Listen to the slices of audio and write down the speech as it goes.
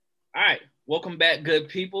All right. Welcome back, good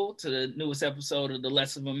people, to the newest episode of the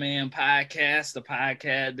Less of a Man podcast, the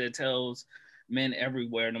podcast that tells men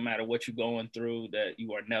everywhere, no matter what you're going through, that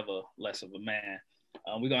you are never less of a man.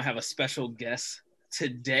 We're going to have a special guest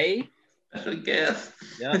today. Special guest.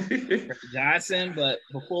 Yeah, Johnson. But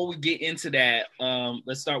before we get into that,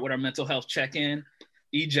 let's start with our mental health check-in.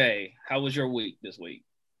 EJ, how was your week this week?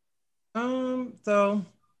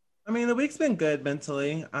 The week's been good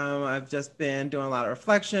mentally. I've just been doing a lot of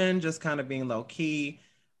reflection, just kind of being low key.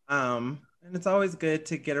 And it's always good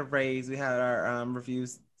to get a raise. We had our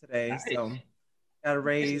reviews today, nice. So got a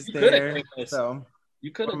raise there. So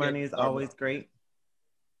you could have money is always great.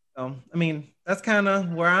 So that's kind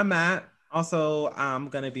of where I'm at. Also, I'm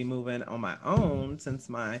gonna be moving on my own since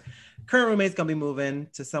my current roommate's gonna be moving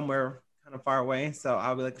to somewhere kind of far away. So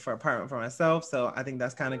I'll be looking for an apartment for myself. So I think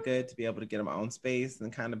that's kind of good to be able to get in my own space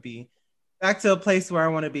and kind of be back to a place where I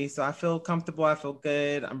want to be. So I feel comfortable. I feel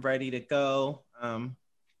good. I'm ready to go. Yeah,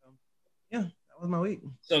 that was my week.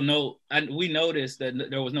 So we noticed that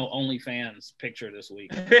there was no OnlyFans picture this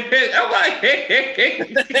week. There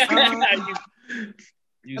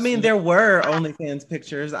were OnlyFans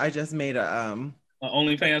pictures. I just made a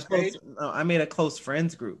OnlyFans page. I made a close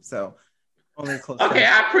friends group. So only close. Okay,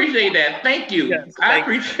 friends. I appreciate that. Thank you. Yes, I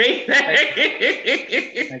appreciate that.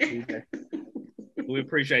 Thank you. We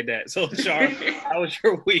appreciate that. So, Char, how was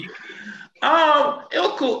your week? It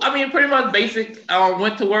was cool. Pretty much basic.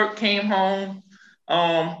 Went to work, came home.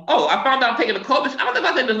 I found out I'm taking the COVID. I don't know if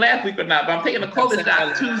I said this last week or not, but I'm taking the COVID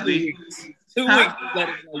shot Tuesday. 2 weeks. Let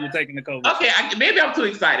us know you're taking the COVID. Okay, maybe I'm too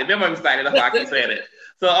excited. Maybe I'm excited. That's why I keep saying it.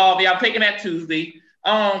 So, I'm taking that Tuesday.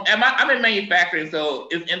 I'm in manufacturing, so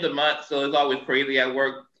it's end of month, so it's always crazy at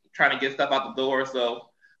work trying to get stuff out the door. So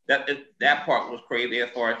that part was crazy as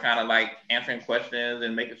far as kind of like answering questions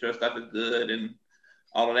and making sure stuff is good and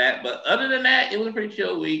all of that. But other than that, it was a pretty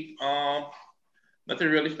chill week. Nothing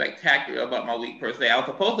really spectacular about my week per se. I was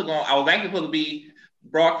actually supposed to be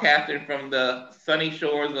broadcasting from the sunny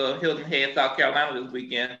shores of Hilton Head, South Carolina this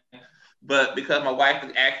weekend. But because my wife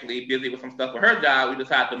is actually busy with some stuff with her job, we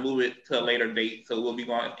decided to move it to a later date. So we'll be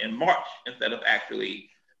going in March instead of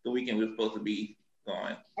actually the weekend we were supposed to be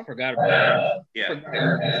going. I forgot about that. Yeah.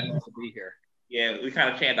 To be here. Yeah, we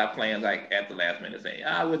kind of changed our plans like at the last minute saying,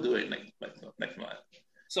 we'll do it next month.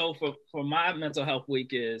 So for my mental health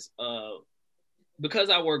week is,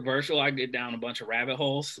 because I work virtual, I get down a bunch of rabbit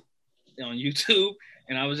holes on YouTube.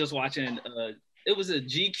 And I was just watching, it was a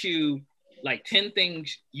GQ, like 10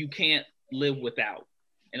 things you can't live without.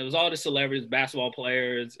 And it was all the celebrities, basketball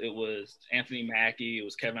players. It was Anthony Mackie. It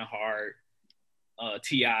was Kevin Hart,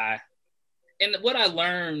 T.I. And what I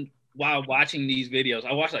learned while watching these videos,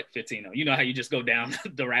 I watched like 15 of them. You know how you just go down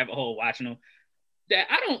the rabbit hole watching them? That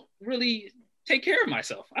I don't really take care of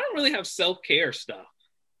myself. I don't really have self-care stuff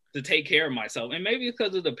to take care of myself. And maybe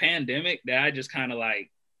because of the pandemic that I just kind of like,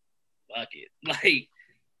 fuck it. Like,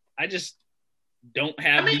 I just don't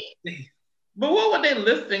have these. But what were they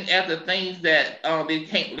listing as the things that they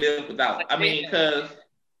can't live without? Because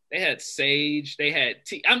they had sage, they had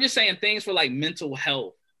I'm just saying things for like mental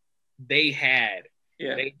health. They had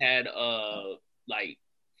like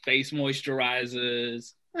face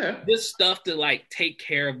moisturizers, this stuff to like take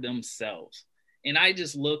care of themselves. And I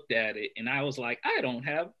just looked at it and I was like, I don't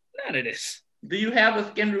have none of this. Do you have a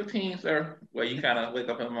skin routine, sir, where you kind of wake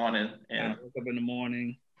up in the morning and wake up in the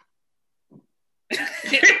morning?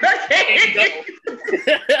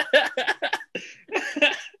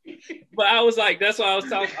 But I was like, that's why I was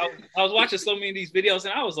talking. I was watching so many of these videos,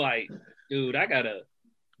 and I was like, dude, I gotta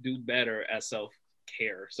do better at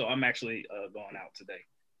self-care. So I'm actually going out today,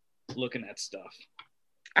 looking at stuff.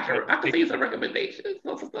 I can see some recommendations.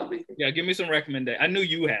 Yeah, give me some recommendations. I knew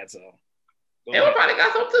you had some. Ella probably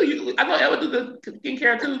got some too. I know Ella do the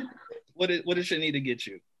skincare too. What does she need to get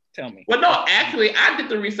you? Tell me. Well, no, actually, I did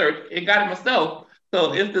the research and got it myself.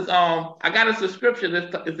 So it's this I got a subscription.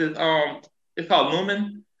 It's called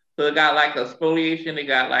Lumen. So it got like a exfoliation, they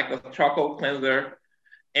got like a charcoal cleanser,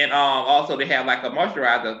 and also they have like a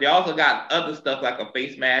moisturizer. They also got other stuff like a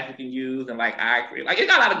face mask you can use and like eye cream. Like it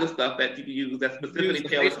got a lot of good stuff that you can use that's specifically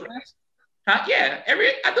tailored. Huh? Yeah,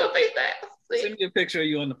 I do a face mask. See? Send me a picture of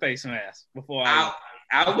you on the face mask before I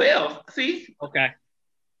will. See? Okay.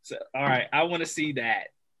 So all right, I want to see that.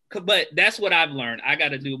 But that's what I've learned. I got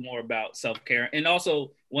to do more about self-care. And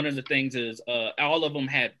also one of the things is all of them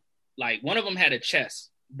had, like one of them had a chess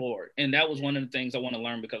board. And that was one of the things I want to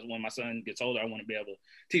learn because when my son gets older, I want to be able to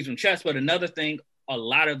teach him chess. But another thing a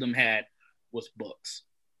lot of them had was books.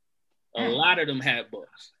 A lot of them had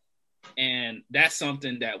books. And that's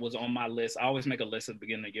something that was on my list. I always make a list at the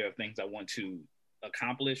beginning of the year of things I want to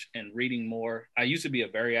accomplish and reading more. I used to be a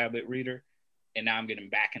very avid reader, and now I'm getting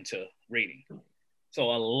back into reading.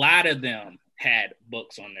 So a lot of them had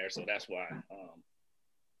books on there, so that's why.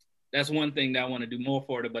 That's one thing that I want to do more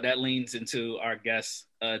for it, but that leans into our guest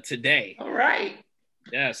today. All right.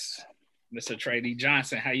 Yes, Mr. Trey D.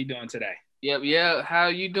 Johnson. How you doing today? Yep. How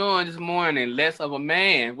you doing this morning? Less of a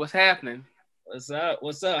man. What's happening? What's up?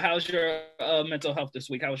 How's your mental health this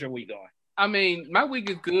week? How's your week going? I mean, my week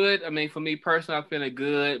is good. I mean, for me personally, I'm feeling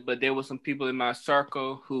good, but there were some people in my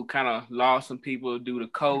circle who kind of lost some people due to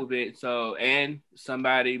COVID. So, and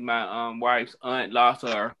somebody, my wife's aunt lost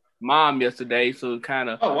her mom yesterday. So kind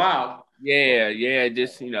of. Oh, wow. Yeah.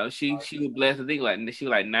 Just, she was blessed. I think she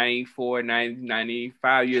was like 94, 90,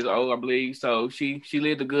 95 years old, I believe. So she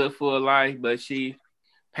lived a good full life, but she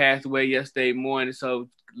passed away yesterday morning. So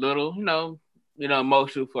little,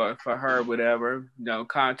 emotional for her, whatever,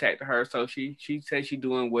 contacted her. So she said she's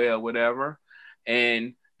doing well, whatever.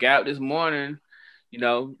 And got up this morning,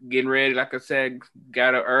 getting ready. Like I said,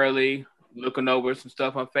 got up early, looking over some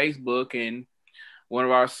stuff on Facebook, and one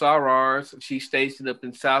of our sorors, she's stationed up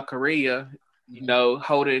in South Korea,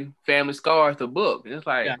 holding Family Scars, the book. And it's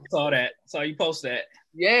like, yeah, I saw that. Saw you post that.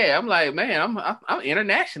 Yeah, I'm like, man, I'm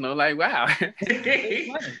international. Like, wow.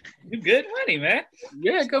 You good money, man.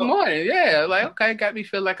 Yeah, good morning. Yeah, like, okay, got me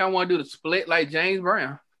feel like I want to do the split like James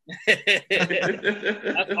Brown.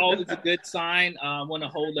 That's always a good sign. I want to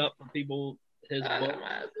hold up for people his book.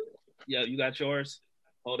 Yeah, you got yours.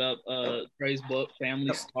 Hold up Trey's book,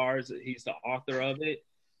 Family Scars. He's the author of it.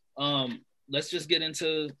 Let's just get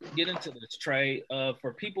into this, Trey.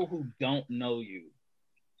 For people who don't know you,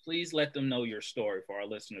 please let them know your story for our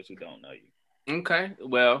listeners who don't know you. Okay.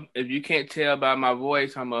 Well, if you can't tell by my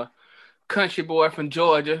voice, I'm a country boy from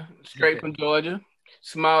Georgia, straight from Georgia.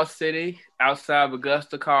 Small city outside of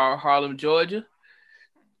Augusta called Harlem, Georgia.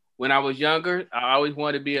 When I was younger, I always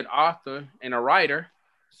wanted to be an author and a writer.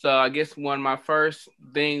 So I guess one of my first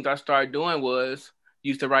things I started doing was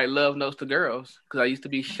used to write love notes to girls because I used to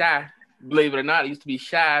be shy. Believe it or not, I used to be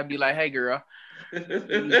shy. I'd be like, hey, girl. Like,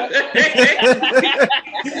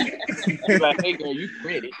 hey, girl, you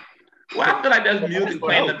pretty. Well, I feel like there's music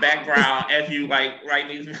playing in the background as you like write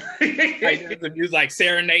these. The music like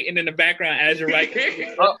serenading in the background as you're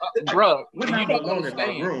writing. Bro, we're not alone in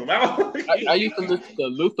the room. I used to listen to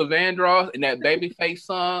Luther Vandross and that Babyface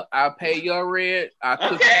song. I pay your rent. I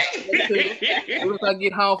cook. As soon as I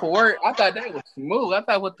get home from work, I thought that was smooth. I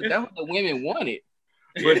thought that was the women wanted,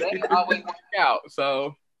 but they always work out.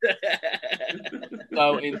 So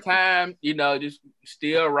in time, just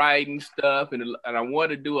still writing stuff, and I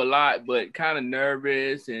wanted to do a lot, but kind of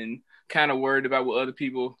nervous and kind of worried about what other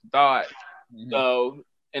people thought. Mm-hmm. So,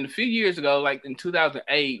 and a few years ago, like in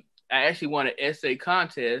 2008, I actually won an essay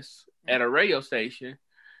contest at a radio station,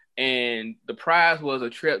 and the prize was a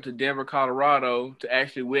trip to Denver, Colorado, to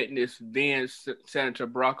actually witness then Senator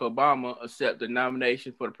Barack Obama accept the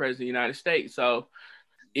nomination for the President of the United States. So,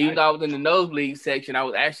 even though I was in the nosebleed section, I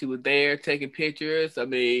was actually there taking pictures. I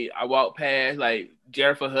mean, I walked past like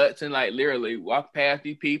Jennifer Hudson, like literally walked past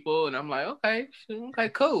these people, and I'm like, okay,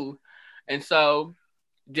 cool. And so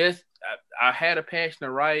I had a passion to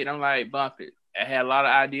write, and I'm like, bump it. I had a lot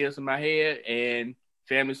of ideas in my head, and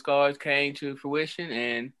Family Scars came to fruition,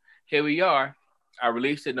 and here we are. I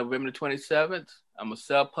released it November 27th. I'm a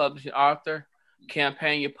self-publishing author,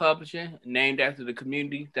 Campagna Publishing, named after the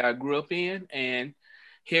community that I grew up in, and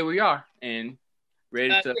here we are, and ready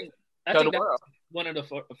to tell the world. One of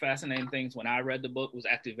the fascinating things when I read the book was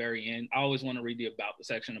at the very end. I always want to read the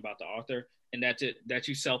section about the author, and that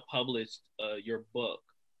you self-published your book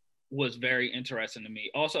was very interesting to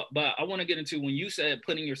me. Also, but I want to get into when you said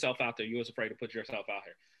putting yourself out there, you was afraid to put yourself out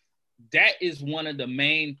here. That is one of the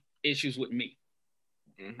main issues with me.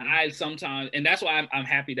 Mm-hmm. I sometimes, and that's why I'm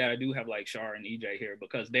happy that I do have like Shar and EJ here,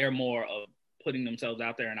 because they're more of putting themselves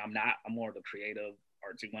out there, and I'm not. I'm more of the creative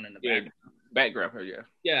artsy one in the background.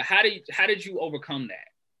 Yeah. How did you overcome that?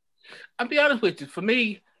 I'll be honest with you. For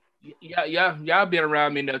me, y'all been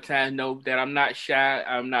around me enough times know that I'm not shy.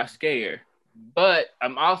 I'm not scared, but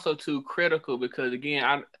I'm also too critical because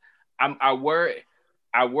again, I worried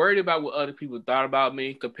about what other people thought about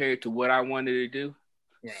me compared to what I wanted to do.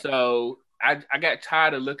 Right. So I got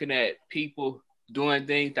tired of looking at people doing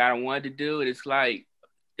things that I wanted to do, and it's like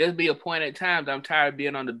there'll be a point at times I'm tired of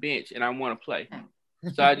being on the bench and I want to play.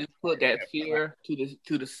 So I just put that fear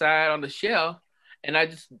to the side on the shelf, and I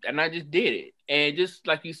just did it. And just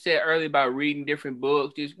like you said earlier about reading different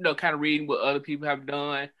books, just kind of reading what other people have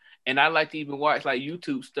done. And I like to even watch like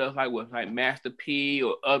YouTube stuff, like what like Master P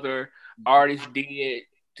or other artists did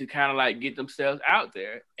to kind of like get themselves out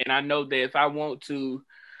there. And I know that if I want to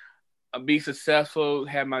be successful,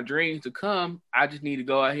 have my dreams to come, I just need to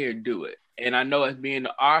go out here and do it. And I know as being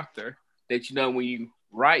the author that, you know, when you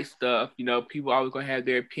write stuff, you know, people always going to have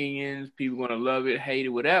their opinions. People going to love it, hate it,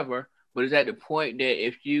 whatever. But it's at the point that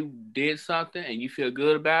if you did something and you feel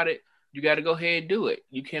good about it, you got to go ahead and do it.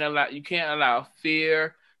 You can't allow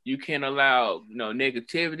fear. You can't allow, you know,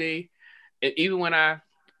 negativity. And even when I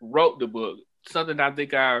wrote the book, something I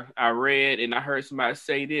think I read and I heard somebody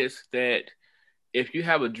say this, that if you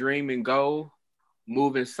have a dream and goal,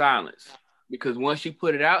 move in silence. Because once you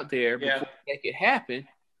put it out there, before you make it happen,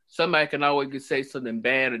 somebody can always say something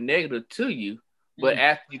bad or negative to you. But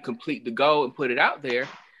after you complete the goal and put it out there,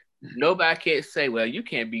 nobody can say, well, you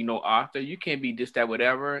can't be no author. You can't be this, that,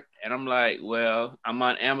 whatever. And I'm like, well, I'm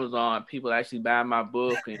on Amazon. People actually buy my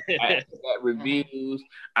book and I got reviews.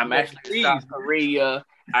 I'm actually in South Korea.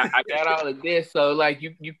 I got all of this. So, like,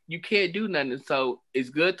 you can't do nothing. So it's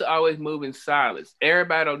good to always move in silence.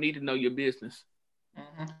 Everybody don't need to know your business.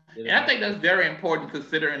 And I think that's very important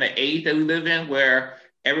considering the age that we live in, where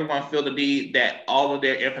everyone feels the need that all of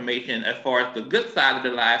their information, as far as the good side of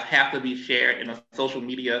their lives, have to be shared in a social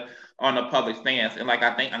media on a public stance. And like,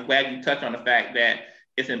 I'm glad you touched on the fact that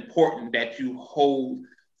it's important that you hold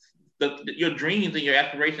your dreams and your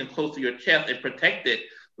aspirations close to your chest and protect it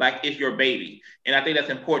like it's your baby. And I think that's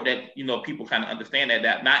important that, you know, people kind of understand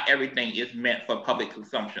that not everything is meant for public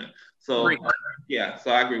consumption. So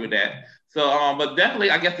so I agree with that. So, but definitely,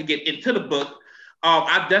 I guess to get into the book,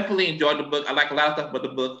 I definitely enjoyed the book. I like a lot of stuff about the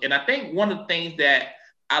book. And I think one of the things that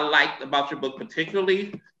I liked about your book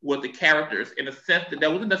particularly was the characters, in the sense that there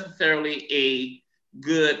wasn't necessarily a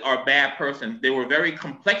good or bad person. They were very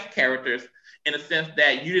complex characters in the sense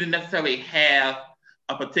that you didn't necessarily have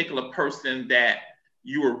a particular person that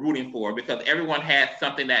you were rooting for, because everyone had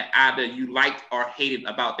something that either you liked or hated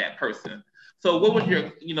about that person. So what was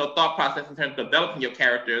your, you know, thought process in terms of developing your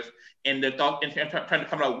characters, and the thought in terms of trying to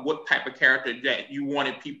come up with what type of character that you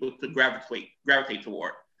wanted people to gravitate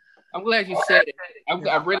toward? I'm glad you said it. I'm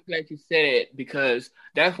really glad you said it, because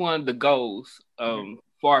that's one of the goals as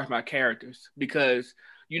far as my characters. Because,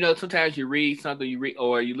 you know, sometimes you read something,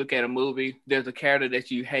 or you look at a movie, there's a character that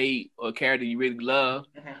you hate or a character you really love.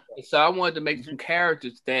 And so I wanted to make some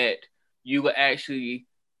characters that you would actually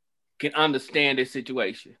can understand their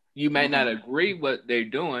situation. You may not agree what they're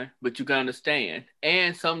doing, but you can understand.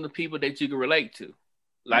 And some of the people that you can relate to.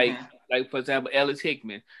 Like for example, Ellis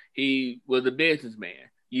Hickman, he was a businessman.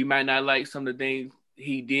 You might not like some of the things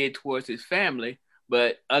he did towards his family,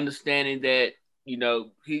 but understanding that, you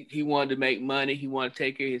know, he wanted to make money, he wanted to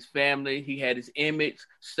take care of his family, he had his image,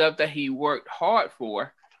 stuff that he worked hard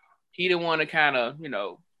for. He didn't want to kind of, you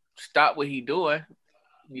know, stop what he doing,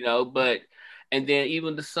 you know, but, and then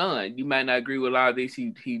even the son, you might not agree with a lot of this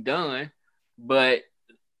he done, but,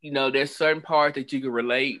 you know, there's certain parts that you can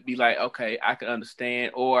relate, be like, okay, I can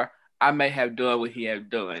understand, or I may have done what he had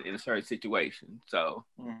done in a certain situation. So,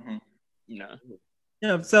 you know.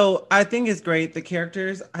 Yeah, so I think it's great. The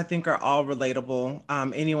characters, I think, are all relatable.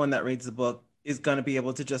 Anyone that reads the book is going to be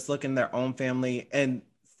able to just look in their own family and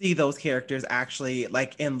see those characters actually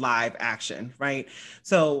like in live action, right?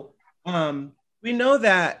 So we know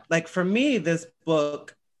that, like, for me, this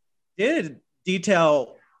book did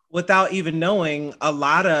detail, without even knowing, a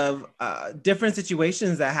lot of different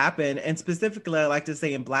situations that happen. And specifically, I like to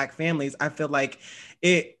say in Black families, I feel like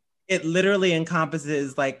it literally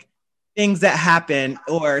encompasses like things that happen,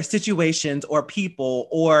 or situations, or people,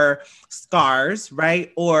 or scars,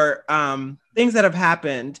 right? Or things that have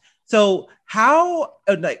happened. So how,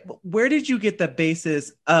 like, where did you get the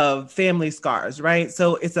basis of family scars, right?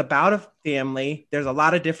 So it's about a family. There's a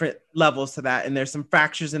lot of different levels to that, and there's some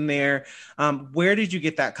fractures in there. Where did you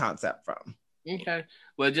get that concept from? Okay.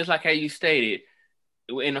 Well, just like how you stated,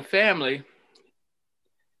 in a family,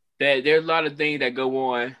 that there's a lot of things that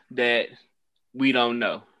go on that we don't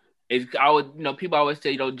know. It's always, you know, people always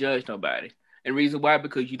say you don't judge nobody. And the reason why,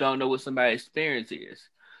 because you don't know what somebody's experience is.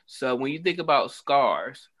 So when you think about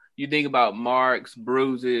scars, you think about marks,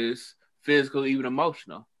 bruises, physical, even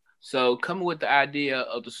emotional. So coming with the idea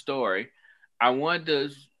of the story, I want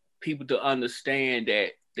people to understand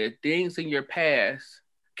that things in your past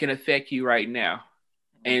can affect you right now.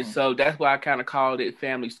 And so that's why I kind of called it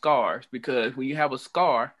family scars, because when you have a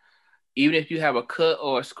scar, even if you have a cut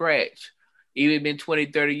or a scratch, even if it's been 20,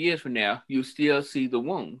 30 years from now, you still see the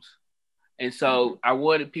wounds. And so I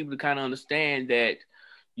wanted people to kind of understand that,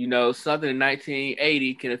 you know, something in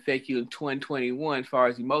 1980 can affect you in 2021 as far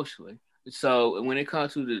as emotionally. So when it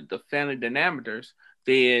comes to the family dynamics,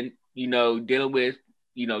 then, you know, dealing with,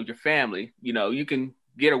 you know, your family, you know, you can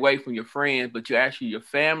get away from your friends, but you're actually your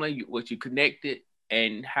family, what you connected,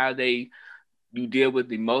 and how they you deal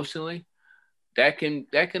with emotionally, that can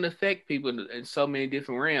affect people in so many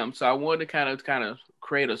different realms. So I wanted to kind of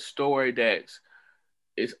create a story that's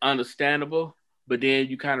is understandable, but then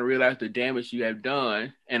you kind of realize the damage you have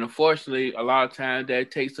done. And unfortunately, a lot of times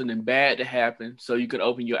that takes something bad to happen so you can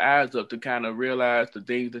open your eyes up to kind of realize the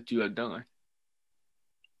things that you have done.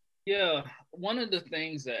 Yeah, one of the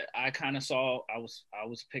things that I kind of saw, I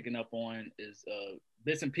was picking up on is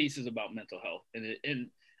bits and pieces about mental health, and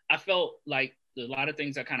I felt like a lot of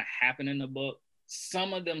things that kind of happened in the book.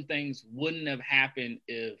 Some of them things wouldn't have happened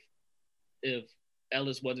if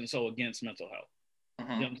Ellis wasn't so against mental health. You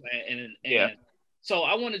know what I'm saying? And so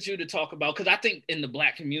I wanted you to talk about, because I think in the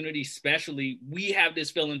Black community, especially, we have this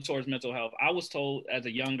feeling towards mental health. I was told as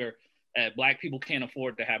a younger, Black people can't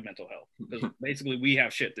afford to have mental health because basically we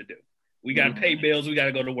have shit to do. We got to pay bills. We got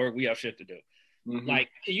to go to work. We have shit to do. Like,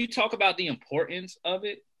 can you talk about the importance of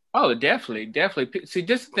it? Oh, definitely. See,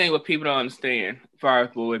 just the thing what people don't understand as far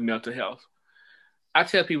as with mental health. I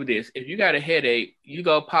tell people this: if you got a headache, you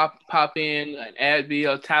go pop in an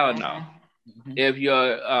Advil, Tylenol. If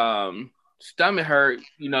your stomach hurt,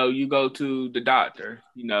 you go to the doctor.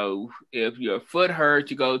 If your foot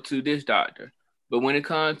hurts, you go to this doctor. But when it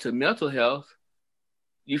comes to mental health,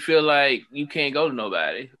 you feel like you can't go to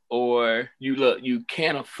nobody, or you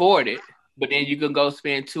can't afford it. But then you can go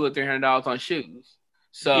spend $200 or $300 on shoes.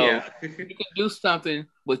 So you can do something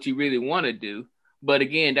what you really want to do, but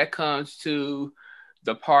again, that comes to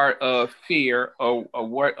the part of fear or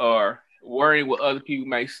worrying what other people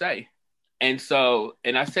may say. And so,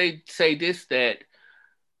 and I say this, that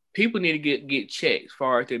people need to get checked as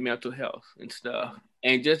far as their mental health and stuff,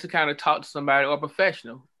 and just to kind of talk to somebody or a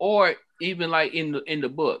professional, or even like in the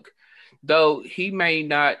book, though he may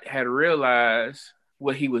not have realized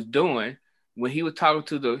what he was doing when he was talking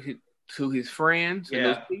to his friends and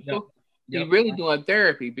those people. He's really doing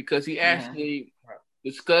therapy because he actually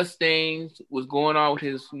discussed things was going on with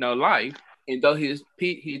his life. And though his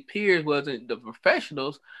peers wasn't the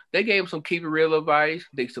professionals, they gave him some keep it real advice.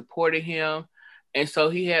 They supported him, and so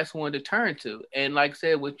he had someone to turn to. And like I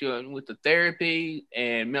said, with the therapy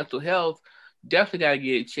and mental health, definitely got to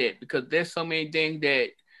get it checked, because there's so many things that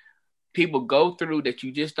people go through that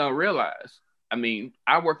you just don't realize. I mean,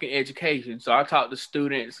 I work in education, so I talk to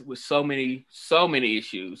students with so many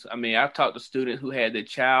issues. I mean, I've talked to students who had their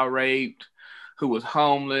child raped, who was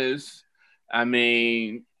homeless. I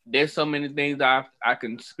mean, there's so many things I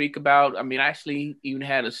can speak about. I mean, I actually even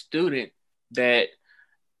had a student that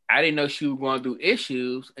I didn't know she was going through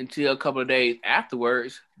issues until a couple of days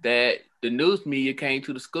afterwards, that the news media came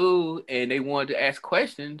to the school and they wanted to ask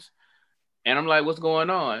questions. And I'm like, what's going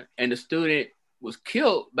on? And the student was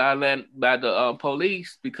killed by the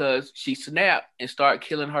police because she snapped and started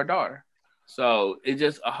killing her daughter. So it's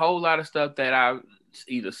just a whole lot of stuff that I've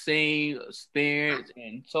either seen, experienced,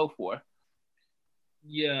 and so forth.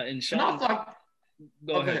 Yeah, and Sean,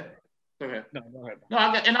 go ahead. Go ahead. No, go ahead. No,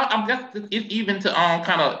 I'm just even to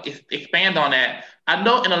kind of expand on that. I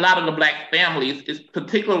know in a lot of the Black families, it's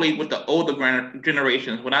particularly with the older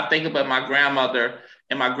generations. When I think about my grandmother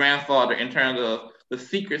and my grandfather, in terms of the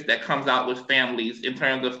secrets that comes out with families, in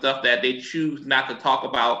terms of stuff that they choose not to talk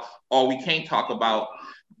about or we can't talk about,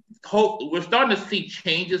 we're starting to see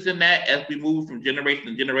changes in that as we move from generation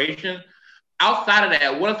to generation. Outside of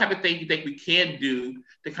that, what type of things do you think we can do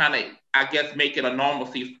to kind of, I guess, make it a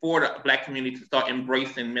normalcy for the Black community to start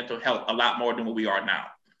embracing mental health a lot more than what we are now?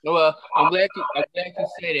 Well, I'm glad you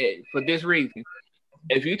said that for this reason.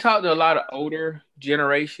 If you talk to a lot of older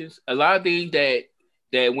generations, a lot of these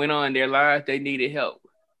that went on in their lives, they needed help.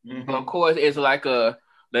 But of course, it's like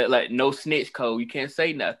no snitch code. You can't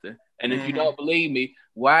say nothing. And if you don't believe me,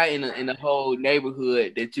 why in the whole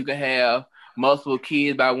neighborhood that you can have multiple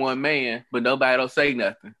kids by one man, but nobody don't say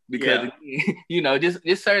nothing? Because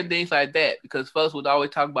just certain things like that. Because folks would always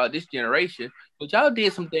talk about this generation, but y'all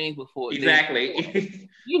did some things before. Exactly.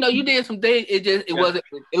 You did some things.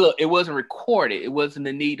 It wasn't recorded. It wasn't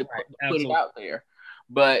the need to put it out there.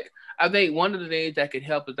 But I think one of the things that could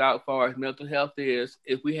help us out as far as mental health is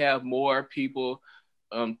if we have more people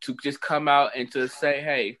to just come out and to say,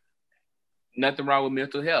 hey, nothing wrong with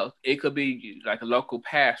mental health. It could be like a local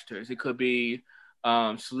pastors. It could be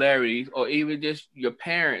celebrities, or even just your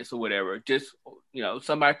parents or whatever. Just,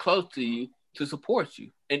 somebody close to you to support you.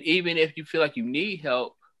 And even if you feel like you need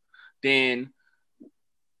help, then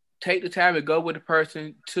take the time to go with the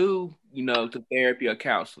person to therapy or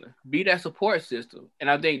counseling. Be that support system.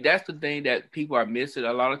 And I think that's the thing that people are missing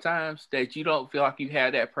a lot of times, that you don't feel like you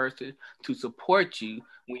have that person to support you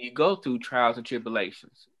when you go through trials and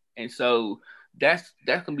tribulations. And so that's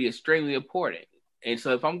going to be extremely important. And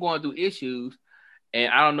so if I'm going through issues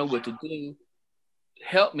and I don't know what to do,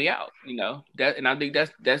 help me out, that, and I think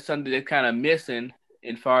that's something that's kind of missing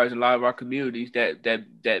as far as a lot of our communities,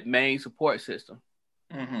 that main support system.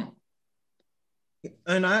 Mm-hmm.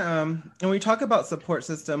 And we talk about support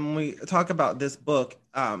system, we talk about this book,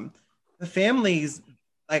 the family's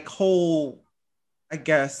like whole, I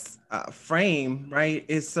guess, frame, right,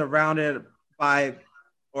 is surrounded by,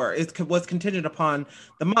 or was contingent upon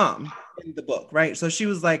the mom in the book, right? So she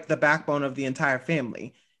was like the backbone of the entire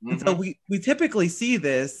family. And so we typically see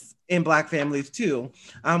this in Black families too.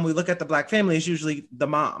 We look at the Black family, it's usually the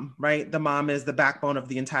mom, right? The mom is the backbone of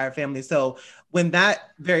the entire family. So when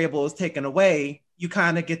that variable is taken away, you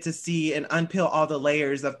kind of get to see and unpeel all the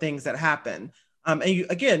layers of things that happen. And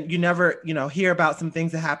you never, hear about some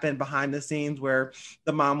things that happen behind the scenes where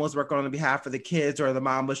the mom was working on the behalf of the kids, or the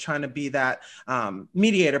mom was trying to be that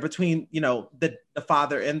mediator between, the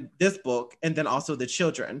father in this book and then also the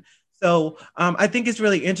children. So I think it's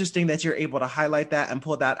really interesting that you're able to highlight that and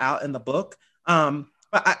pull that out in the book. But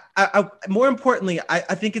I more importantly,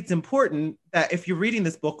 I think it's important that if you're reading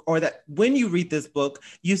this book, or that when you read this book,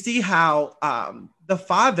 you see how the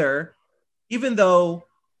father, even though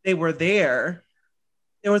they were there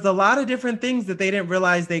was a lot of different things that they didn't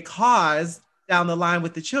realize they caused down the line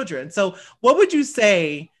with the children. So what would you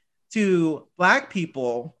say to Black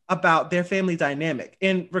people about their family dynamic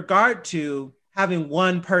in regard to having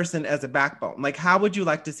one person as a backbone? Like, how would you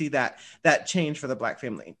like to see that change for the Black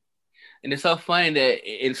family? And it's so funny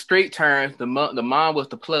that in straight terms, the mom was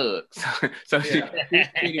the plug. So she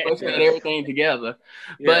pretty much had everything together.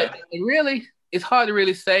 Yeah. But really, it's hard to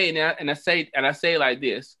really say. And I say it like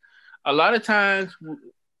this. A lot of times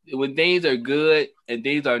when things are good and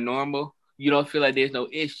things are normal, you don't feel like there's no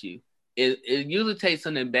issue. It usually takes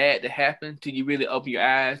something bad to happen till you really open your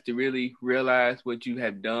eyes to really realize what you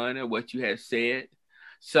have done or what you have said.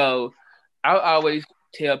 So I always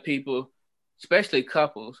tell people, especially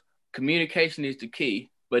couples, communication is the key,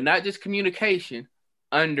 but not just communication,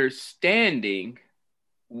 understanding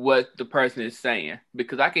what the person is saying.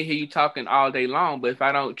 Because I can hear you talking all day long, but if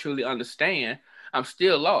I don't truly understand, I'm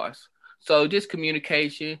still lost. So just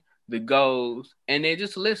communication, the goals, and then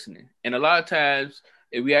just listening. And a lot of times,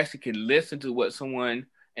 if we actually can listen to what someone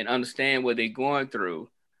and understand what they're going through,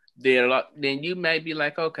 then you may be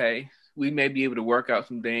like, okay, we may be able to work out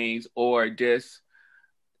some things, or just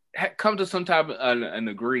come to some type of an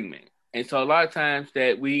agreement. And so a lot of times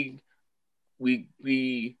that we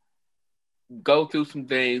go through some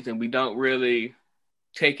things and we don't really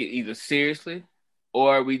take it either seriously,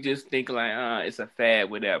 or we just think like, it's a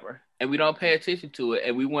fad, whatever. And we don't pay attention to it,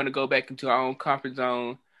 and we want to go back into our own comfort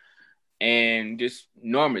zone and just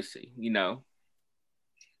normalcy,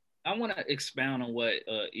 I want to expound on what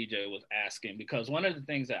EJ was asking, because one of the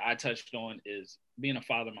things that I touched on is being a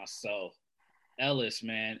father myself. Ellis,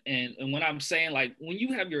 man, and when I'm saying, like, when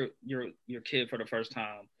you have your kid for the first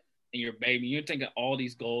time and your baby, you're thinking all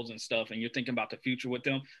these goals and stuff, and you're thinking about the future with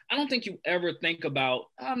them. I don't think you ever think about,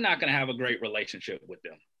 I'm not going to have a great relationship with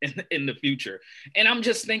them in the future. And I'm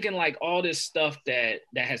just thinking, like, all this stuff that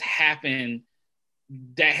has happened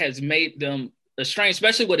that has made them estranged,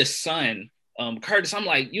 especially with his son, Curtis. I'm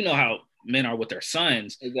like, how men are with their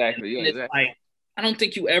sons. Exactly. And it's like, I don't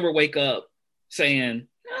think you ever wake up saying,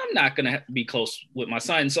 I'm not going to be close with my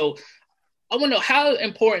son. So I want to know, how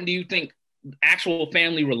important do you think actual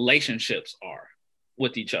family relationships are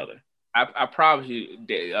with each other? I promise you,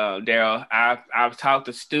 Daryl, I've talked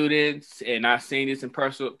to students, and I've seen this in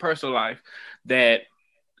personal life, that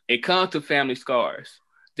it comes to family scars.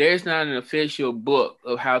 There's not an official book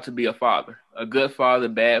of how to be a father, a good father,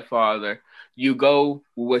 bad father. You go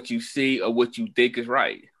with what you see or what you think is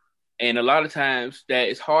right. And a lot of times that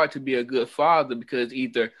it's hard to be a good father, because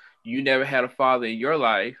either you never had a father in your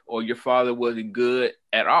life, or your father wasn't good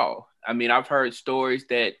at all. I mean, I've heard stories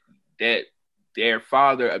that their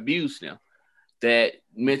father abused them, that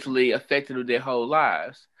mentally affected them their whole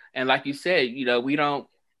lives. And like you said, we don't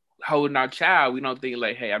hold our child, we don't think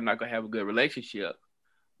like, hey, I'm not going to have a good relationship.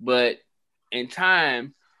 But in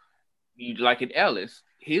time, like in Ellis,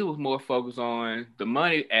 he was more focused on the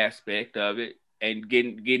money aspect of it and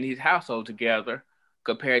getting his household together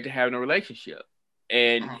compared to having a relationship.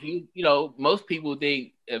 And he, most people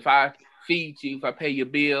think, if I feed you, if I pay your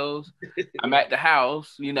bills, I'm at the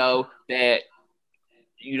house, that,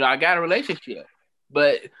 I got a relationship.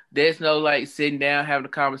 But there's no like sitting down, having a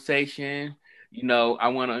conversation. I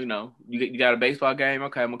want to, you got a baseball game?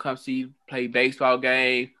 Okay, I'm going to come see you play baseball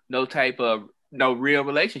game. No real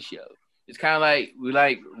relationship. It's kind of like we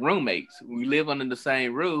like roommates. We live under the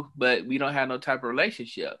same roof, but we don't have no type of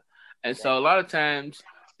relationship. And so a lot of times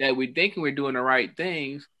that we're thinking we're doing the right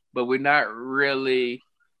things, but we're not really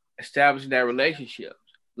establishing that relationship.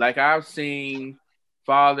 Like I've seen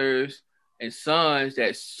fathers and sons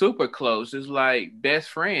that's super close. It's like best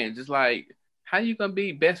friends. It's like, how you gonna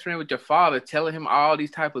be best friend with your father, telling him all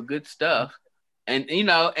these type of good stuff? And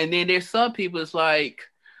and then there's some people. It's like,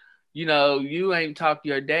 you ain't talk to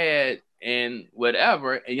your dad and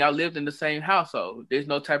whatever, and y'all lived in the same household. There's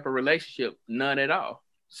no type of relationship, none at all.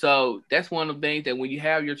 So that's one of the things that when you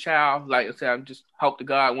have your child, like I said, I just hope to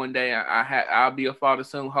God one day I'll be a father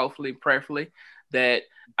soon, hopefully, prayerfully, that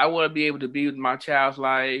I want to be able to be with my child's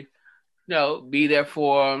life, be there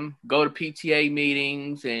for them, go to PTA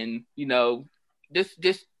meetings, and just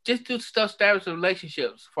do stuff, establish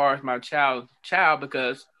relationships as far as my child,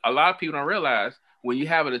 because a lot of people don't realize when you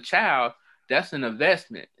have a child, that's an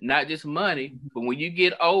investment, not just money. But when you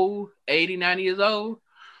get old, 80, 90 years old,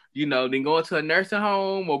 then going to a nursing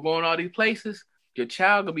home or going all these places, your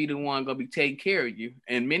child gonna be the one gonna be taking care of you.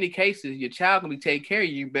 In many cases, your child gonna be taking care of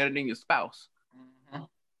you better than your spouse. Mm-hmm.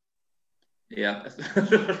 Yeah,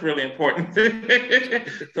 that's really important. So,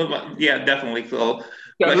 yeah, definitely. So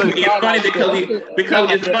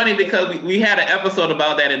it's funny because we had an episode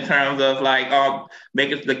about that in terms of like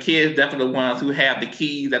making the kids definitely the ones who have the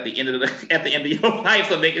keys at the end of your life.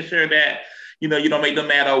 So making sure that you don't make them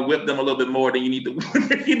mad or whip them a little bit more than you need to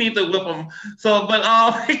whip them. So, but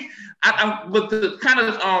but to kind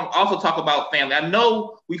of also talk about family. I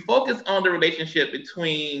know we focus on the relationship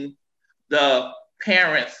between the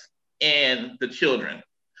parents and the children,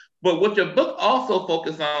 but what your book also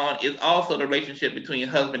focuses on is also the relationship between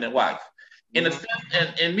husband and wife. In a sense,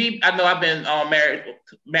 and me, I know I've been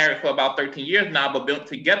married for about 13 years now, but been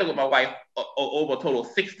together with my wife over a total of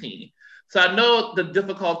 16. So I know the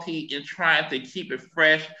difficulty in trying to keep it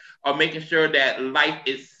fresh or making sure that life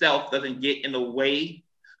itself doesn't get in the way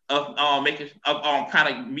of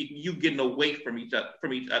you getting away from each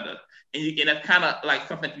other. And that's kind of like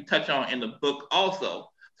something that you touch on in the book also.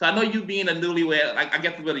 So I know you being a newlywed, like I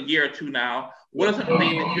guess about a year or two now. What are some things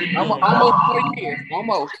that you're doing? Almost 4 years.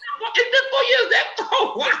 Almost. Is this 4 years?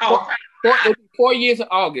 Oh wow! 4 years in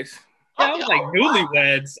August. I was like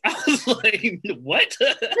newlyweds. I was like, what?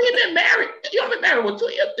 You've been married. You've been married for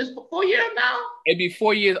 2 years. It's 4 years now. It'd be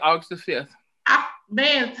 4 years, August the 5th.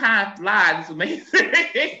 Man, time flies. It's amazing.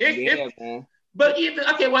 Yeah, man. But even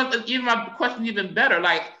my question even better.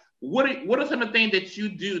 Like, what are some of the things that you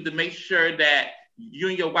do to make sure that you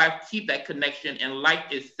and your wife keep that connection and life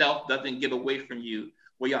itself doesn't get away from you,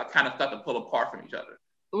 where y'all kind of start to pull apart from each other?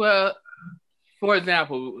 Well, for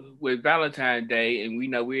example, with Valentine's Day, and we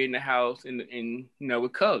know we're in the house and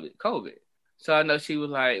with COVID. So I know she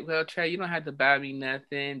was like, well, Trey, you don't have to buy me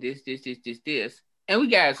nothing, this. And we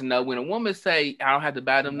guys know when a woman say, I don't have to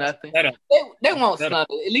buy them nothing, they want something,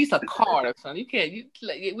 at least a card or something.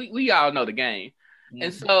 We all know the game. Mm-hmm.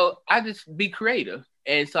 And so I just be creative.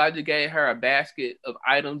 And so I just gave her a basket of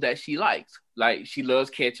items that she likes. Like she loves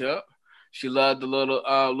ketchup. She loves the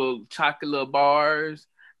little chocolate little bars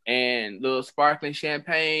and little sparkling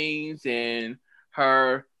champagnes and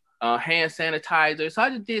her hand sanitizer. So I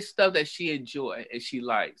just did stuff that she enjoyed and she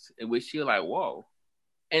likes, and which she like, whoa.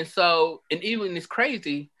 And so, and even it's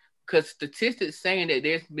crazy because statistics saying that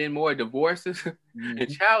there's been more divorces and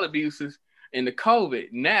child abuses in the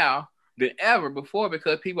COVID now than ever before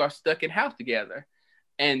because people are stuck in house together.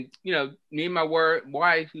 And, me and my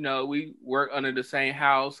wife, we work under the same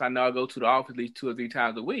house. I know I go to the office at least 2 or 3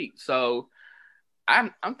 times a week. So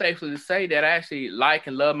I'm thankful to say that I actually like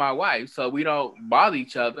and love my wife. So we don't bother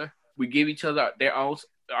each other. We give each other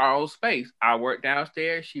our own space. I work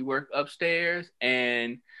downstairs, she works upstairs,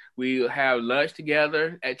 and we have lunch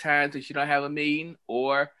together at times if she don't have a meeting,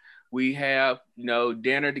 or we have,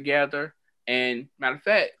 dinner together. And matter of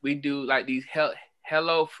fact, we do like these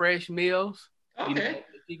Hello Fresh meals. Okay.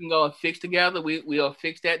 You can go and fix together. We'll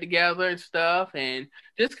fix that together and stuff, and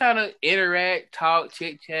just kind of interact, talk,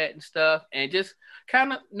 chit chat and stuff, and just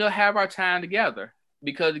kind of have our time together.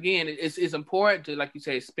 Because again, it's important to, like you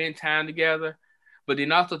say, spend time together. But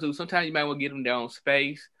then also too, sometimes you might want to give them their own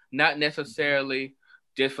space, not necessarily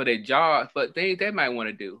just for their job, but things they might want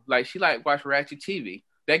to do. Like she like watch ratchet TV.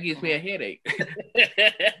 That gives me a headache.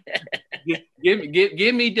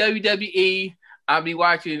 give me WWE. I'll be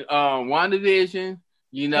watching WandaVision.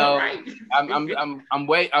 Right. I'm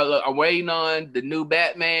waiting on the new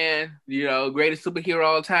Batman. Greatest superhero of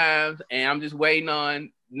all time, and I'm just waiting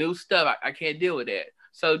on new stuff. I can't deal with that.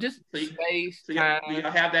 So just space, time. Do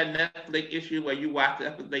y'all have that Netflix issue where you watch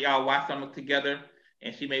it, they all watch something together,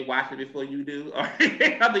 and she may watch it before you do? Or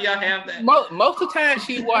do y'all have that? Most of the time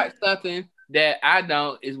she watch something that I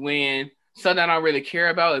don't is when something I don't really care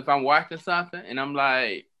about. If I'm watching something and I'm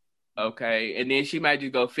like, okay, and then she might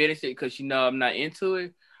just go finish it because she know I'm not into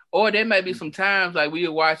it. Or there may be some times like we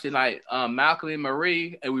were watching like Malcolm and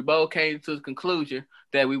Marie, and we both came to the conclusion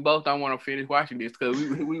that we both don't want to finish watching this because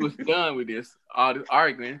we was done with all this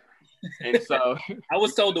arguing. And so I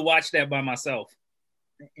was told to watch that by myself.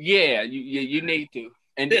 Yeah, you need to.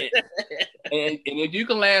 And if you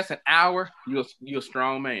can last an hour, you're a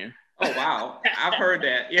strong man. Oh wow, I've heard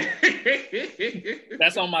that. Yeah,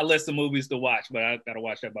 that's on my list of movies to watch, but I gotta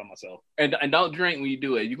watch that by myself. And don't drink when you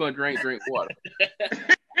do it. You're gonna drink water.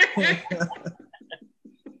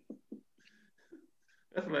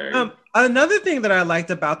 That's hilarious. Another thing that I liked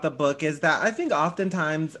about the book is that I think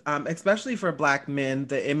oftentimes, especially for Black men,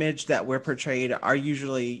 the image that we're portrayed are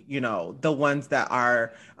usually, the ones that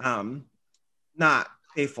are not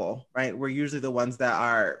faithful, right? We're usually the ones that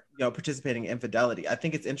are, participating in infidelity. I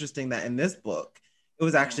think it's interesting that in this book, it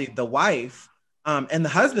was actually the wife and the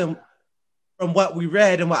husband. From what we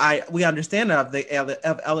read and what we understand of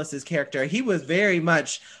Ellis's character, he was very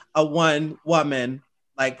much a one woman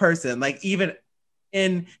like person. Like even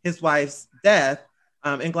in his wife's death,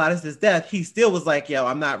 in Gladys's death, he still was like, yo,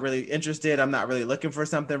 I'm not really interested. I'm not really looking for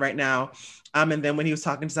something right now. And then when he was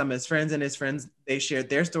talking to some of his friends, they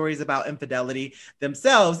shared their stories about infidelity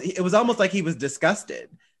themselves. It was almost like he was disgusted.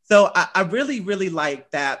 So I really, really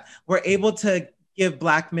like that we're able to give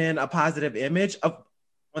Black men a positive image of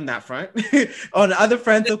on that front. On the other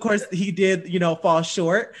fronts, of course, he did, fall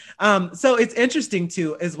short. So it's interesting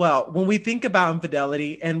too, as well, when we think about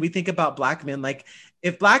infidelity and we think about Black men, like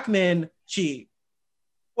if Black men cheat,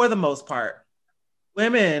 for the most part,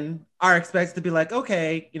 women are expected to be like,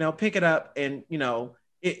 okay, pick it up and,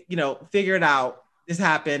 figure it out, this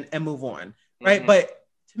happened and move on. Right. Mm-hmm. But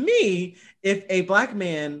to me, if a Black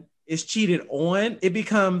man is cheated on, it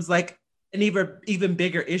becomes like an even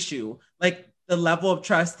bigger issue. Like, the level of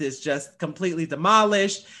trust is just completely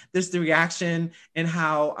demolished. There's the reaction and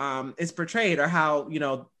how it's portrayed or how,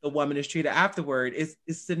 the woman is treated afterward is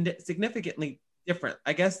significantly different.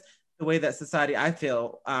 I guess the way that society, I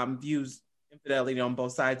feel, views infidelity on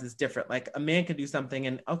both sides is different. Like a man can do something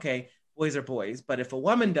and okay, boys are boys. But if a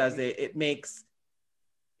woman does it,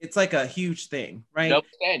 it's like a huge thing, right? Double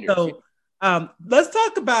standard. So let's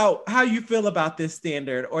talk about how you feel about this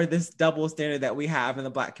standard or this double standard that we have in the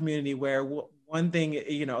Black community where one thing,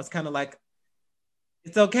 it's kind of like,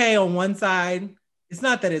 it's okay on one side. It's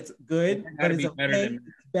not that it's good, but it's okay. It's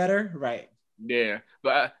better, right? Yeah,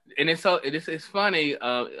 but and it's funny,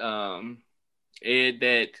 Ed,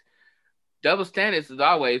 that double standards is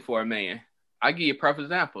always for a man. I give you a perfect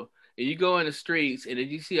example. If you go in the streets and if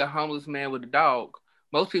you see a homeless man with a dog,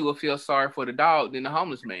 most people feel sorry for the dog than the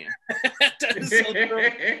homeless man. That is so true.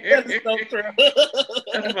 That is so true.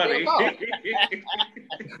 That's funny.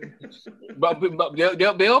 But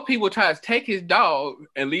there are people trying to take his dog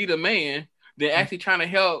and leave the man than actually trying to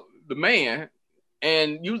help the man.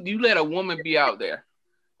 And you let a woman be out there.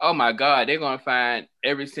 Oh my God, they're gonna find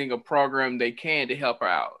every single program they can to help her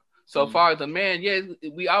out. So far as a man, yes,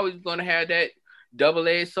 we always gonna have that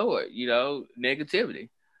double-edged sword, negativity.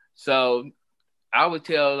 So I would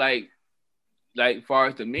tell like far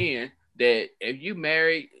as the men that if you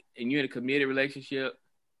married and you're in a committed relationship,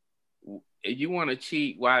 if you want to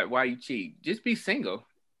cheat, why you cheat? Just be single.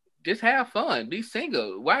 Just have fun. Be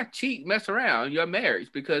single. Why cheat? Mess around your marriage?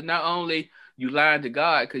 Because not only you lying to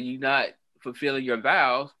God because you're not fulfilling your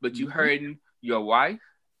vows, but you hurting your wife,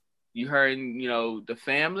 you hurting the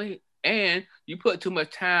family, and you put too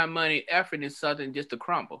much time, money, effort in something just to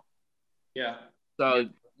crumble. Yeah. So.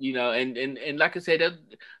 And like I said,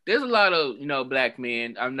 there's a lot of Black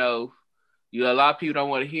men. I know a lot of people don't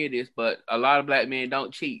want to hear this, but a lot of Black men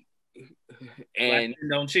don't cheat. And Black men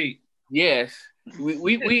don't cheat. Yes,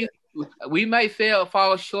 we may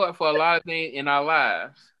fall short for a lot of things in our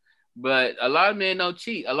lives, but a lot of men don't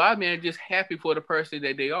cheat. A lot of men are just happy for the person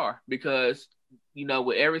that they are because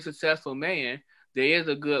with every successful man, there is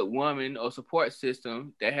a good woman or support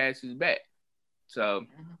system that has his back. So.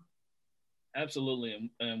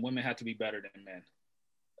 Absolutely, and women have to be better than men.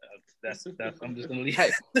 That's. I'm just gonna leave.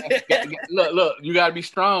 Hey, look, you gotta be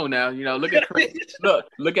strong now. Look at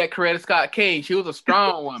Coretta Scott King. She was a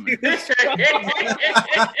strong woman.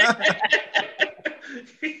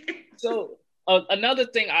 So another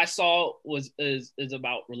thing I saw is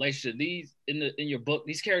about relationship. These in your book,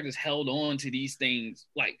 these characters held on to these things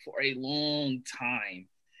like for a long time.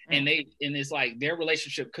 And it's like their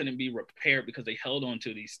relationship couldn't be repaired because they held on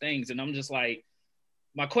to these things. And I'm just like,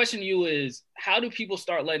 my question to you is, how do people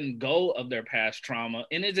start letting go of their past trauma?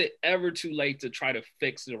 And is it ever too late to try to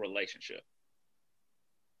fix the relationship?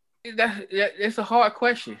 It's a hard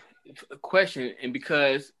question. And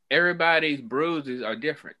because everybody's bruises are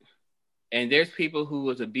different. And there's people who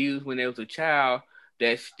was abused when they was a child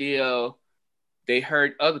that still they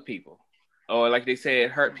hurt other people, or like they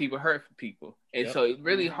said, hurt people, and so it's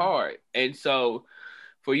really hard. And so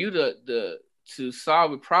for you to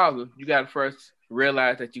solve a problem, you got to first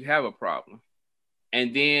realize that you have a problem,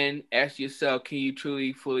 and then ask yourself, can you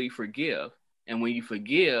truly fully forgive? And when you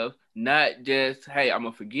forgive, not just, hey, I'm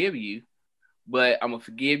gonna forgive you, but I'm gonna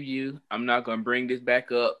forgive you. I'm not gonna bring this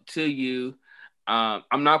back up to you.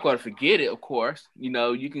 I'm not gonna forget it, of course.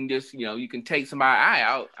 You can just, you can take somebody's eye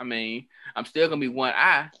out. I mean, I'm still gonna be one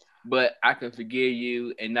eye, but I can forgive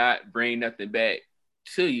you and not bring nothing back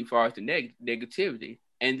to you as far as the negativity.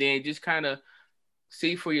 And then just kind of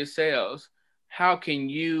see for yourselves, how can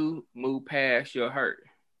you move past your hurt?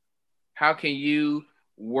 How can you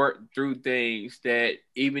work through things that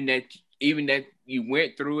even that you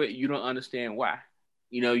went through it, you don't understand why.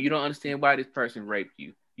 You don't understand why this person raped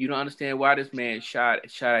you. You don't understand why this man shot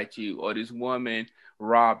at you, or this woman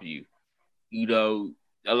robbed you. You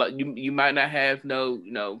might not have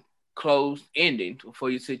no closed ending for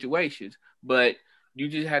your situations, but you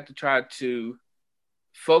just have to try to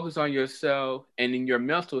focus on yourself and in your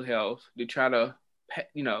mental health to try to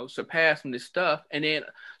surpass some of this stuff. And then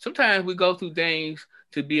sometimes we go through things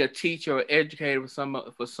to be a teacher or educator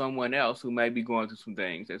for someone else who may be going through some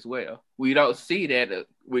things as well. We don't see that,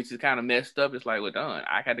 which is kind of messed up. It's like, well, done.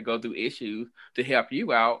 I had to go through issues to help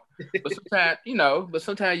you out. But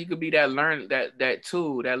sometimes, you could be that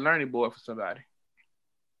tool, that learning board for somebody.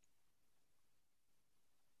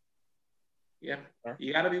 Yeah,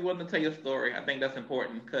 you got to be willing to tell your story. I think that's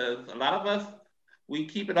important, because a lot of us, we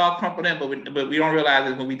keep it all crumpled in, but we don't realize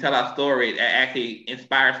that when we tell our story, it actually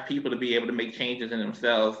inspires people to be able to make changes in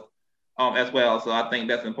themselves as well. So I think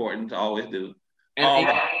that's important to always do. And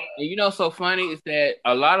so funny is that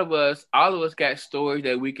all of us got stories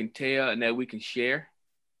that we can tell and that we can share.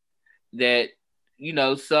 That,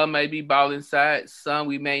 some may be ball inside, some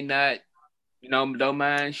we may not, don't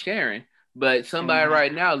mind sharing. But somebody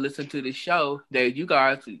right now listen to the show that you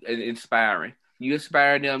guys are inspiring. You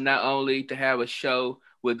inspire them not only to have a show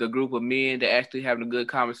with a group of men that actually having a good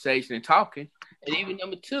conversation and talking, and even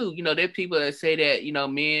number two, there are people that say that,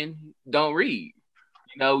 men don't read.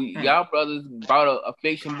 Y'all brothers bought a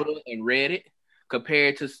fiction book and read it,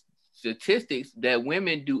 compared to statistics that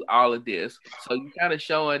women do all of this. So you're kind of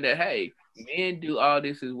showing that, hey, men do all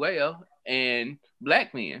this as well, and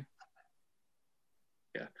black men.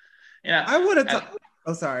 Yeah. I want to talk.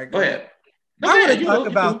 Oh, sorry. Go ahead. I want to talk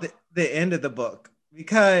about the end of the book,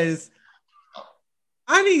 because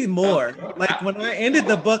I need more. Like, when I ended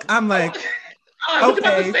the book, I'm like,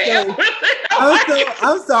 okay. So,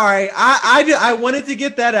 I'm sorry. I wanted to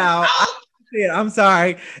get that out. I'm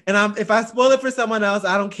sorry. And if I spoil it for someone else,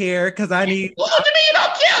 I don't care, because I need. What do you mean you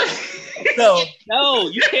don't care? No,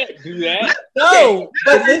 you can't do that. No,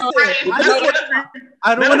 but listen,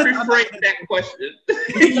 I don't want to rephrase that question.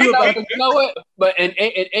 You know what? But in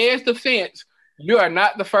Ed's defense, you are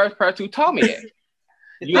not the first person who told me that.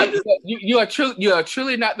 You are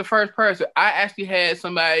truly not the first person. I actually had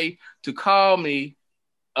somebody to call me.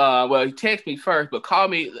 He texted me first, but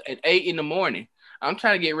called me at 8 a.m. I'm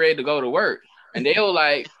trying to get ready to go to work, and they were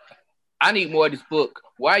like, "I need more of this book.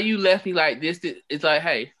 Why you left me like this?" It's like,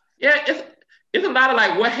 hey. Yeah, it's a lot of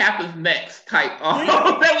like what happens next type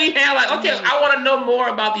that we have. Like, okay, I want to know more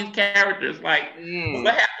about these characters. Like,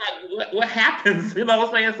 what happens? You know what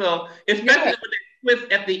I'm saying? So, especially with the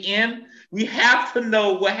twist at the end, we have to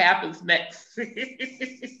know what happens next.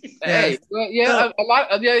 Hey, well, a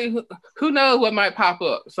lot of who knows what might pop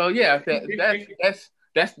up. So yeah, that's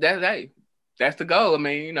the goal. I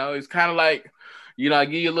mean, it's kind of like, I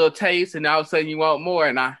give you a little taste, and all of a sudden you want more,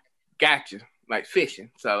 and I got you. Like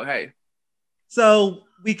fishing. So, hey. So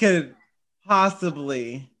we could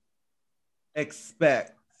possibly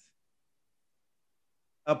expect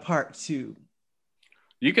a part 2.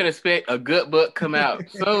 You can expect a good book come out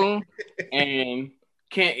soon, and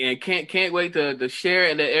can't wait to share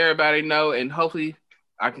it and let everybody know. And hopefully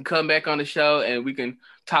I can come back on the show and we can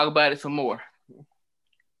talk about it some more.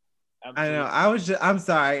 Absolutely. I know. I'm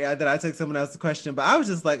sorry that I took someone else's question, but I was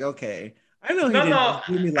just like, okay. I know he didn't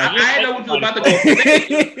do me like I know what you were about to go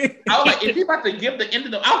say. I was like, is he about to give the end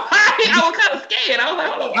of the... I was kind of scared. I was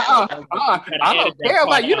like, hold on. I don't care.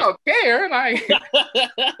 Like, you don't care. Like,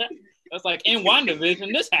 that's like, in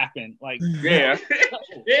WandaVision, this happened. Like, yeah.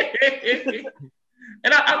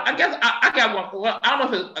 And I guess I got one. Well, I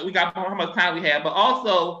don't know if we got how much time we have, but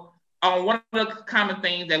also one of the common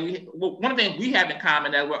things that one of the things we have in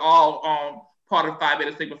common, that we're all part of Phi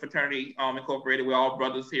Beta Sigma Fraternity Incorporated. We're all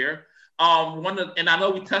brothers here. And I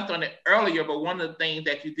know we touched on it earlier, but one of the things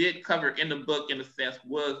that you did cover in the book, in a sense,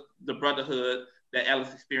 was the brotherhood that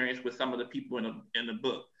Ellis experienced with some of the people in the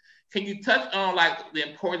book. Can you touch on like the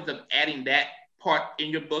importance of adding that part in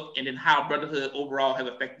your book, and then how brotherhood overall has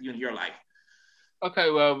affected you in your life? Okay,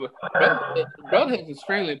 well, brotherhood is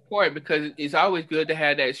extremely important because it's always good to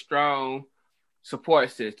have that strong support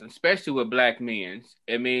system, especially with Black men.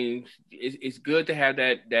 I mean, it's good to have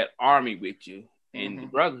that army with you in the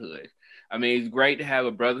brotherhood. I mean, it's great to have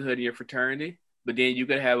a brotherhood in your fraternity, but then you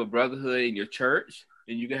could have a brotherhood in your church,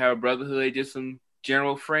 and you can have a brotherhood, just some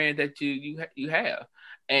general friends that you have.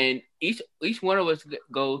 And each one of us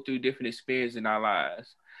go through different experiences in our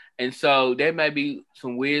lives. And so there may be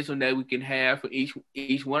some wisdom that we can have for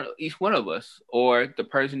each one of us, or the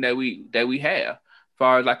person that we have, as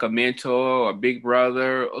far as like a mentor or a big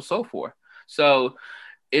brother or so forth. So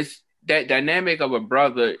it's that dynamic of a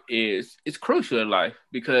brother is crucial in life,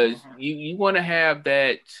 because you want to have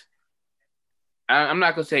that. I'm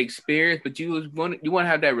not gonna say experience, but you want to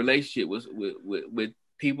have that relationship with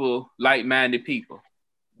people, like-minded people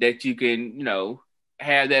that you can,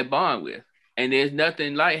 have that bond with. And there's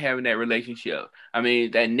nothing like having that relationship. I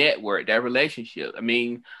mean, that network, that relationship. I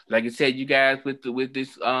mean, like I said, you guys with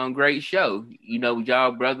this great show, with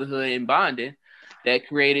y'all brotherhood and bonding, that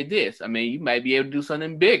created this. I mean, you might be able to do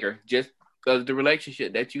something bigger just because of the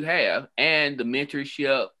relationship that you have and the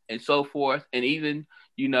mentorship and so forth. And even,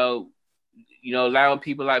 allowing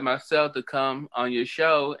people like myself to come on your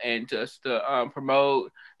show and just to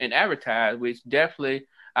promote and advertise, which definitely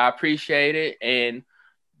I appreciate it. And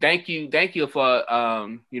thank you for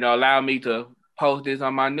allowing me to post this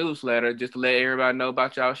on my newsletter, just to let everybody know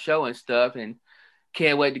about y'all show and stuff. And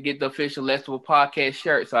can't wait to get the official Let's Do a Podcast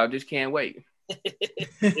shirt. So I just can't wait.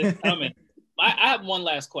 It's coming. I have one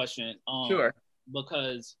last question. Sure.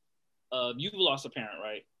 Because you've lost a parent,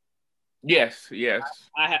 right? Yes.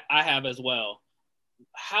 I have as well.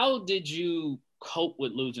 How did you cope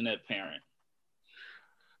with losing that parent?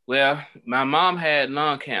 Well, my mom had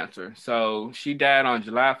lung cancer, so she died on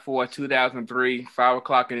July 4th, 2003, 5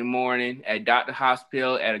 o'clock in the morning at Dr.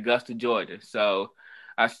 Hospital at Augusta, Georgia. So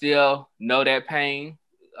I still know that pain.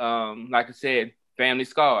 Like I said, family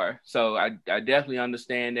scar. So I definitely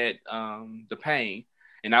understand that the pain.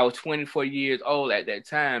 And I was 24 years old at that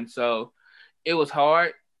time, so it was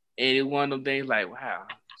hard. And it was one of them things like, wow,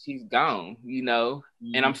 she's gone,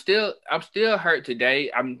 And I'm still hurt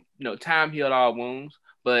today. Time healed all wounds.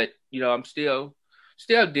 But, I'm still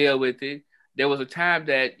deal with it. There was a time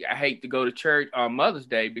that I hate to go to church on Mother's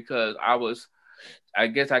Day because I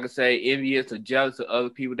guess I could say, envious or jealous of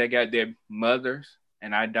other people that got their mothers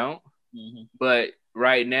and I don't. But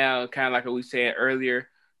right now, kind of like what we said earlier,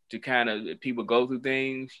 to kind of people go through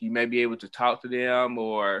things, you may be able to talk to them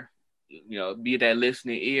or, be that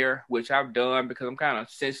listening ear, which I've done because I'm kind of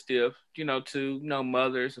sensitive, to,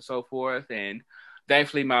 mothers and so forth. And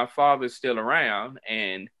thankfully, my father's still around,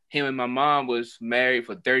 and him and my mom was married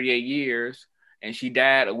for 38 years, and she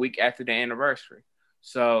died a week after the anniversary.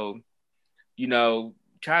 So,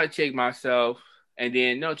 try to check myself, and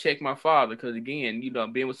then, check my father, because again,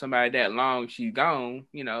 being with somebody that long, she's gone,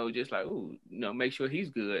 just like, ooh, make sure he's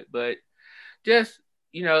good. But just,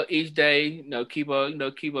 each day, keep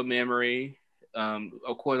a memory.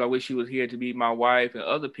 Of course, I wish she was here to be my wife and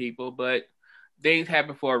other people, but things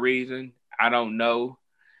happen for a reason. I don't know,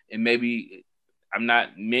 and maybe I'm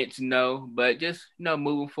not meant to know, but just,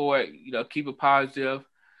 moving forward, keep it positive.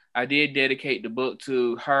 I did dedicate the book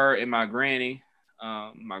to her and my granny,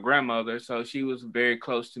 my grandmother. So she was very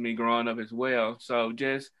close to me growing up as well. So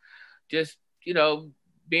just,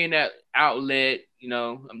 being that outlet,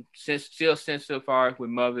 I'm still sensitive far with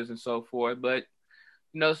mothers and so forth, but,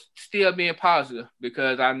 still being positive,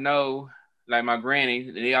 because I know, like my granny,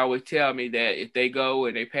 they always tell me that if they go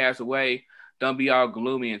and they pass away, don't be all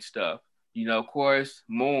gloomy and stuff. Of course,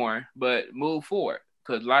 mourn, but move forward,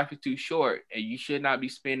 because life is too short and you should not be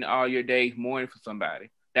spending all your days mourning for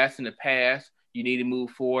somebody. That's in the past. You need to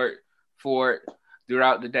move forward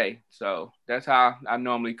throughout the day. So that's how I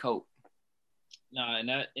normally cope. No,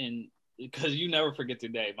 and because you never forget the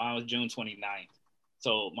day. Mine was June 29th.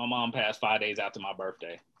 So my mom passed 5 days after my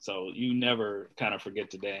birthday. So you never kind of forget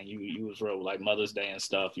the day. And you was real, like Mother's Day and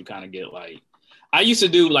stuff. You kind of get like, I used to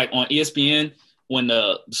do like on ESPN when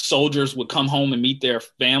the soldiers would come home and meet their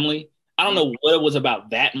family. I don't know what it was about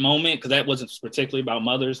that moment, because that wasn't particularly about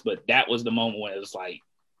mothers, but that was the moment when it was like,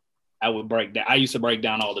 I would break down. I used to break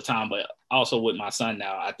down all the time, but also with my son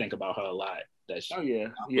now, I think about her a lot.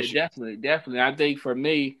 Definitely. I think for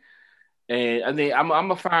me, and I think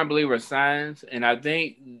I'm a firm believer of signs, and I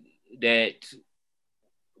think that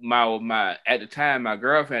my at the time, my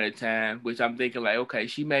girlfriend at the time, which I'm thinking like, okay,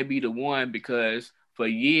 she may be the one, because for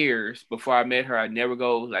years before I met her, I never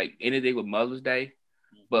go like anything with Mother's Day.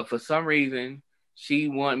 But for some reason, she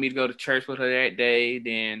wanted me to go to church with her that day.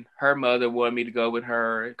 Then her mother wanted me to go with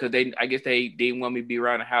her because I guess they didn't want me to be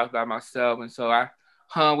around the house by myself. And so I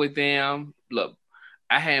hung with them. Look,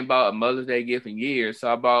 I hadn't bought a Mother's Day gift in years.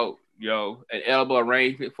 So I bought, an elbow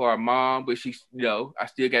arrangement for her mom, but she, I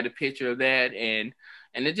still got a picture of that. And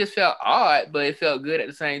it just felt odd, but it felt good at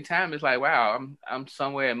the same time. It's like, wow, I'm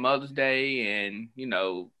somewhere at Mother's Day and,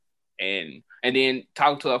 and then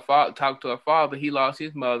talk to her father. He lost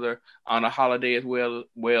his mother on a holiday as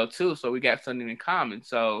well too. So we got something in common.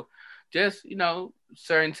 So just,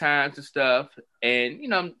 certain times and stuff. And,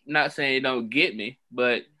 I'm not saying it don't get me,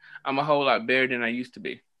 but I'm a whole lot better than I used to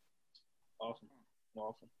be. Awesome.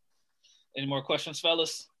 Any more questions,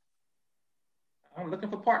 fellas? I'm looking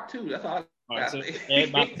for part 2. That's all. All right, so Ed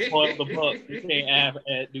about to spoil the book. You can't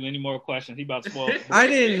do any more questions. He about to spoil the book. I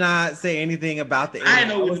did not say anything about the ending. I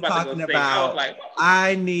know what I was talking about.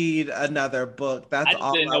 I need another book. That's I just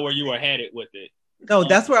all. Didn't know where you were headed with it. No,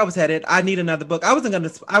 that's where I was headed. I need another book. I was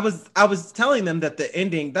telling them that the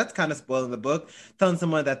ending, that's kind of spoiling the book. Telling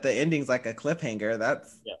someone that the ending's like a cliffhanger.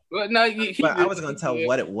 That's Well, no, but I wasn't gonna tell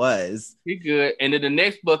what it was. He good. And then the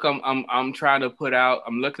next book I'm trying to put out,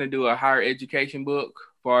 I'm looking to do a higher education book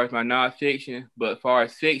as far as my nonfiction, but as far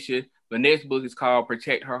as fiction, the next book is called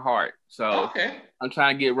Protect Her Heart. So I'm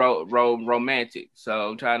trying to get romantic.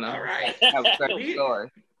 So I'm trying to have a certain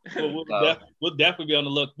story. Well, we'll definitely be on the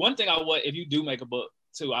look. One thing if you do make a book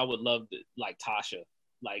too, I would love to, like Tasha,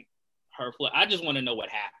 like her. I just want to know what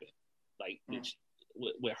happened, like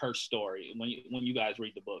with her story. When you guys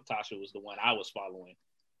read the book, Tasha was the one I was following.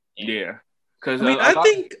 Because I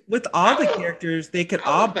think with all the characters, they could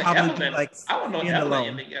all probably be like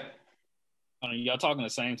standalone. Y'all talking at the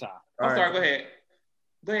same time. I'm sorry.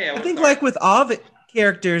 Go ahead. I think like with all the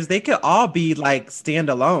characters, they could all be like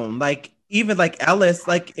standalone, like. Even like Ellis,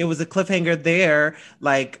 like it was a cliffhanger there,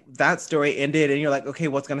 like that story ended and you're like, okay,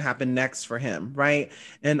 what's going to happen next for him, right?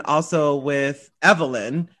 And also with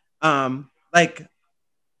Evelyn, like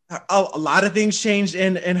a lot of things changed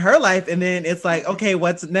in her life and then it's like, okay,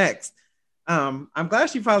 what's next? I'm glad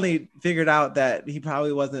she finally figured out that he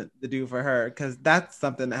probably wasn't the dude for her because that's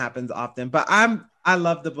something that happens often. But I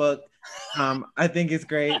love the book. I think it's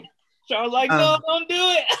great. Charles like, no, don't do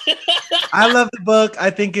it. I love the book. I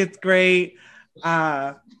think it's great.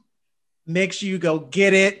 Make sure you go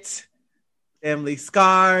get it. Family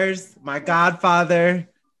Scars, my godfather.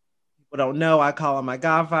 People don't know, I call him my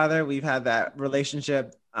godfather. We've had that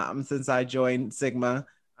relationship since I joined Sigma.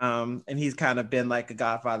 And he's kind of been like a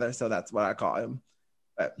godfather, so that's what I call him.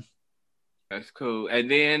 But that's cool.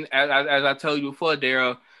 And then as I told you before,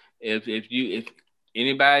 Daryl, if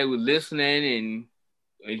anybody was listening and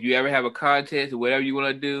if you ever have a contest or whatever you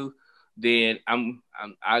want to do, then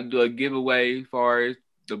I'll do a giveaway as far as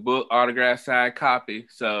the book autograph signed copy.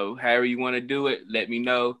 So however you want to do it, let me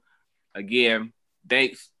know. Again,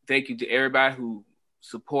 thank you to everybody who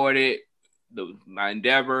supported my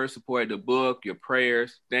endeavor, supported the book, your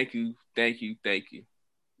prayers. Thank you. Yeah,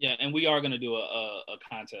 and we are gonna do a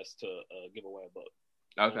contest to give away a book.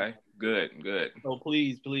 Okay, good. So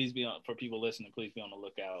please be on, for people listening, please be on the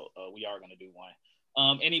lookout. We are gonna do one.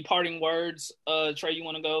 Any parting words, Trey? You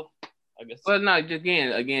want to go? I guess. Well, no.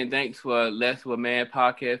 Again, thanks for Less of a Man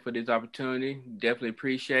podcast for this opportunity. Definitely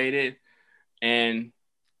appreciate it, and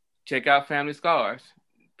check out Family Scars.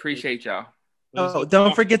 Appreciate y'all. Oh,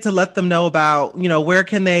 don't forget to let them know about, where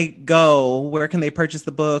can they go? Where can they purchase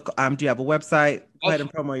the book? Do you have a website? Go ahead and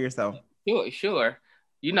promo yourself. Sure.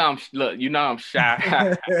 I'm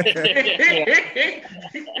shy.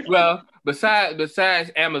 Well,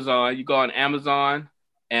 besides Amazon, you go on Amazon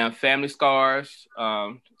and Family Scars,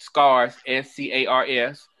 Scars, SCARS,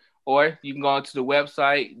 or you can go onto the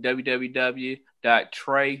website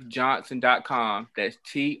www.treyjohnson.com. That's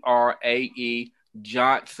TRAE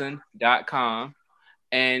Johnson.com,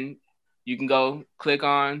 and you can go click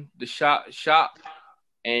on the shop,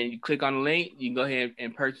 and you click on the link. You can go ahead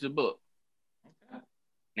and purchase a book.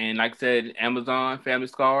 And like I said, Amazon, Family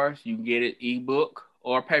Scars, you can get it ebook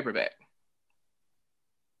or paperback.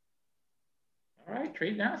 All right,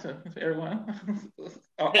 Trey Johnson, everyone.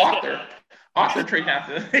 Author Trey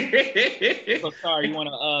Johnson. So sorry, you want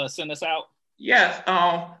to send us out? Yes.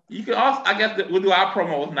 You can also, I guess we'll do our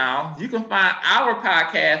promos now. You can find our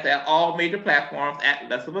podcast at all major platforms at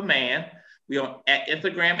Less of a Man. We're at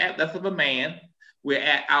Instagram at Less of a Man. We're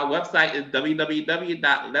at our website is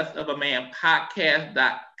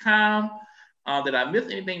www.lessofamanpodcast.com. Did I miss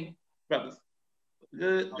anything, brothers?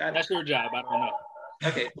 Good. That's your job. I don't know.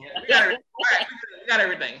 Okay. We got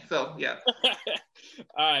everything. So yeah.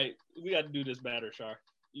 All right, we got to do this better, Shar.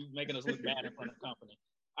 You making us look bad in front of the company.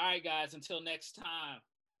 All right, guys. Until next time.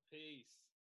 Peace.